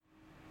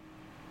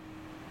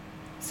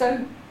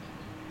So,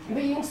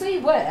 but you can see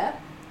where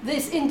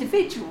this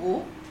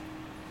individual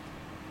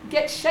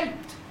gets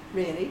shaped,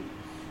 really.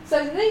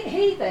 So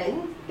he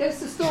then goes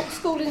to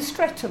school in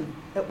Streatham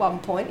at one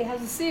point. He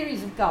has a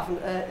series of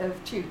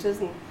tutors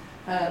and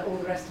all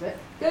the rest of it.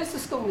 Goes to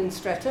school in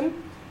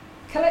Streatham,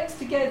 collects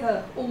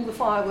together all the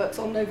fireworks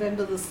on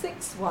November the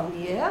 6th one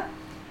year,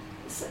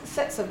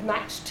 sets a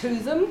match to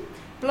them,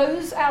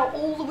 blows out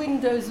all the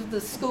windows of the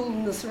school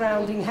and the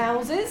surrounding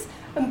houses,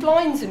 and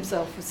blinds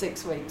himself for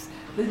 6 weeks.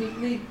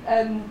 The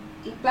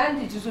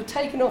bandages were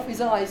taken off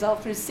his eyes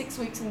after his 6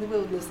 weeks in the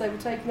wilderness. They were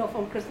taken off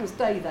on Christmas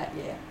Day that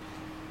year.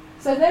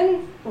 So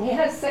then he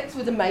has sex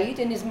with a maid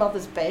in his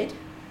mother's bed.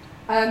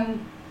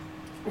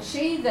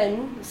 She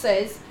then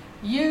says,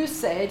 "You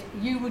said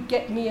you would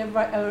get me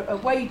a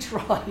wage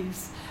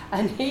rise."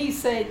 And he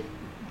said,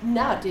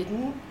 "No, I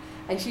didn't."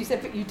 And she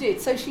said, "But you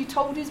did." So she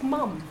told his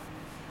mum.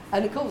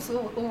 And of course,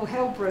 all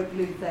hell broke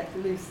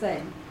loose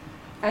then.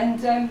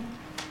 And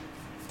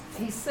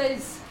he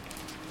says,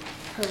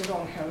 hold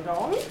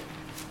on.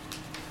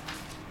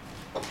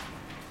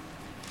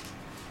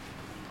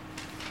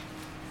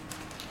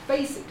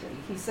 Basically,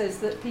 he says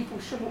that people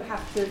shouldn't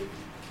have to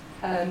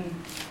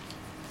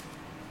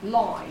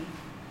lie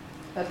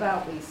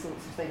about these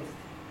sorts of things.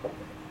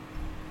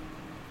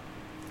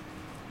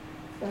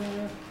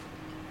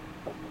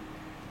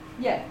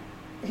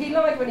 He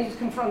lied when he was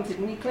confronted,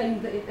 and he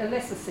claimed that a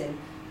lesser sin.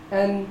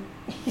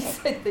 He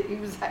said that he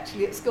was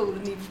actually at school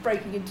and he was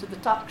breaking into the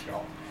tuck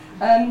shop.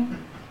 And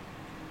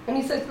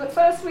he says, "But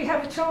first we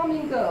have a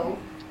charming girl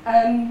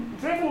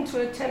driven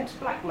to attempt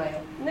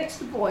blackmail.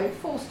 Next, a boy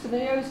forced to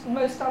the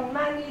most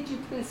unmanly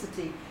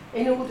duplicity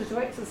in order to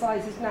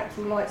exercise his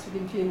natural rights with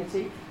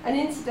impunity, and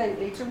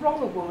incidentally to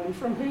wrong a woman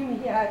from whom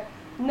he had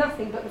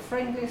nothing but the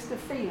friendliest of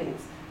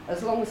feelings.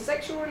 As long as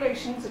sexual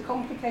relations are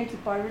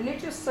complicated by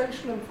religious,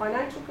 social and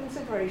financial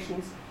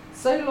considerations,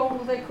 so long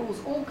will they cause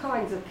all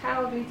kinds of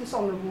cowardly,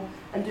 dishonourable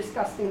and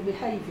disgusting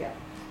behaviour."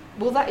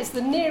 Well, that is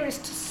the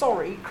nearest to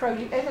sorry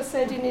Crowley ever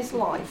said in his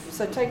life,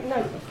 so take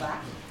note of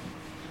that.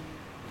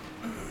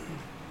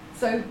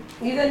 So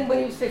he then, when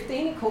he was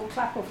 15, he caught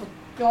clap off a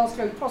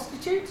Glasgow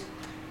prostitute.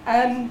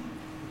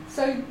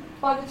 So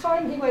by the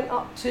time he went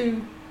up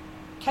to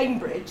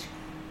Cambridge,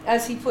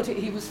 as he put it,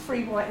 he was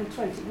free, white and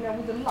 20. Now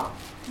with luck,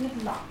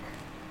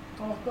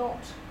 I've got,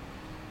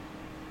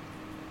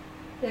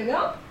 there we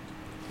are.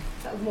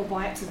 That was more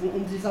by accident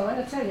than design,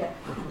 I tell you.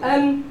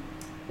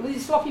 With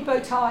his sloppy bow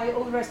tie,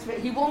 all the rest of it,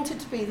 he wanted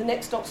to be the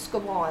next Oscar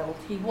Wilde.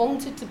 He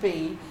wanted to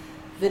be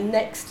the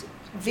next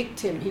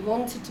victim. He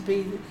wanted to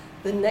be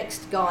the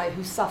next guy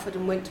who suffered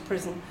and went to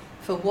prison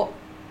for what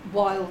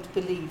Wilde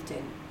believed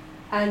in.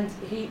 And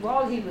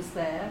while he was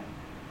there,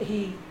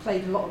 he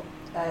played a lot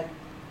of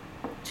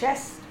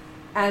chess,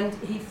 and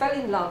he fell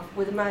in love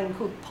with a man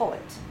called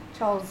Pollitt,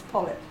 Charles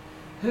Pollitt,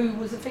 who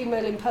was a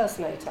female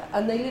impersonator,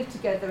 and they lived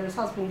together as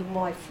husband and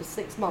wife for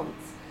 6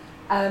 months.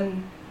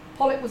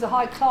 Pollitt was a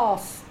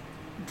high-class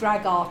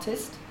drag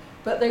artist,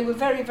 but they were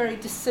very, very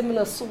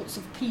dissimilar sorts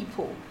of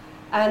people.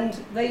 And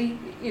they,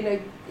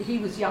 he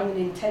was young and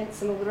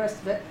intense and all the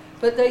rest of it,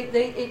 but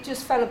it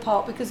just fell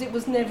apart because it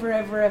was never,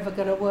 ever, ever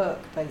going to work,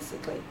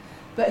 basically.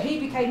 But he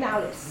became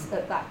Alice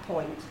at that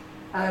point,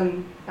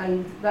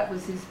 and that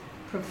was his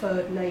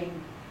preferred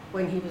name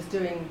when he was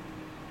doing,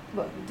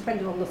 well,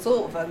 depending on the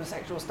sort of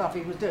homosexual stuff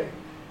he was doing,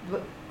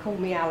 but Call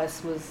Me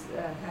Alice was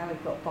how he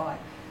got by.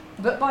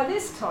 But by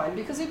this time,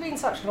 because he'd been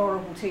such an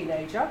horrible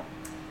teenager,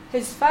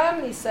 his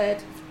family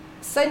said,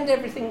 "Send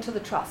everything to the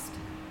trust."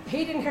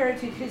 He'd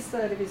inherited his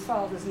third of his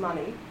father's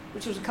money,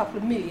 which was a couple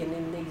of million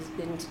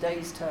in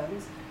today's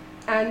terms,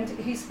 and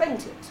he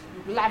spent it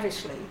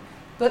lavishly.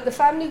 But the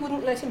family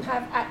wouldn't let him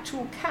have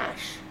actual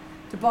cash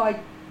to buy,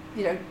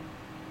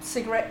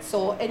 cigarettes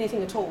or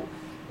anything at all.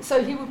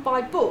 So he would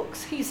buy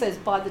books, he says,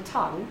 by the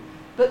ton,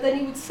 but then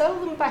he would sell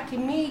them back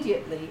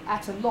immediately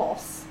at a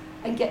loss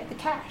and get the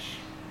cash.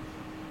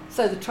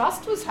 So the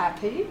trust was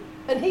happy,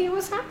 and he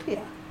was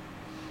happier.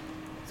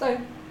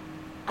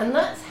 And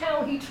that's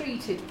how he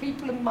treated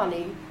people and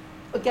money,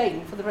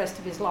 again, for the rest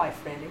of his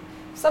life, really.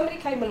 If somebody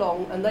came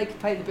along and they could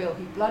pay the bill,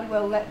 he'd bloody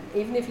well let them,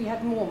 even if he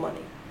had more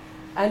money.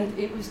 And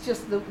it was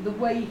just the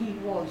way he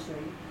was,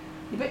 really.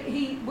 But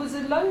he was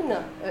a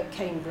loner at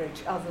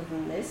Cambridge, other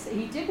than this.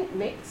 He didn't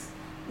mix.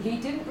 He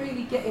didn't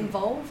really get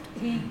involved.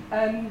 He,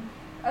 as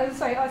I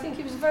say, I think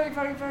he was very,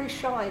 very, very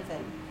shy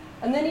then.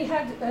 And then he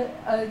had,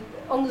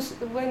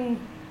 when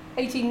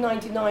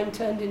 1899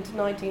 turned into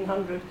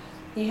 1900,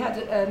 he had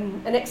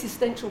an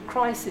existential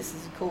crisis,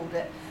 as he called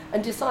it,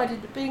 and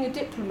decided that being a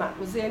diplomat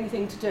was the only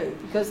thing to do,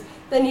 because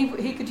then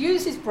he could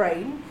use his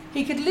brain,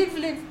 he could live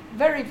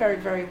very, very,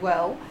 very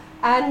well,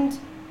 and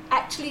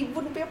actually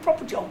wouldn't be a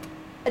proper job,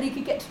 and he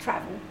could get to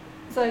travel.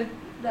 So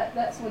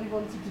that's what he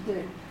wanted to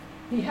do.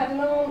 He had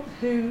an aunt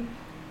who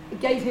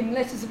gave him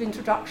letters of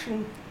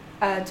introduction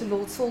to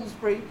Lord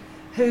Salisbury,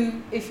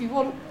 who, if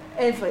you're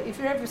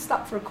ever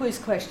stuck for a quiz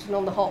question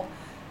on the hop,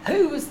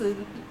 who was the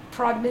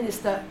Prime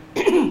Minister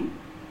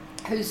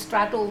who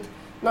straddled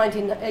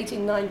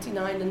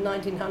 1899 and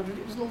 1900,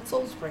 it was Lord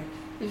Salisbury.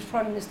 He was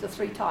Prime Minister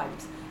 3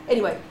 times.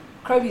 Anyway,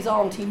 Crowley's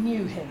auntie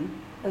knew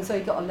him, and so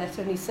he got a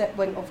letter, and he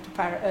went off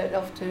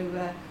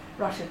to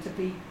Russia to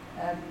be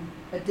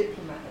a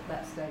diplomat at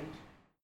that stage.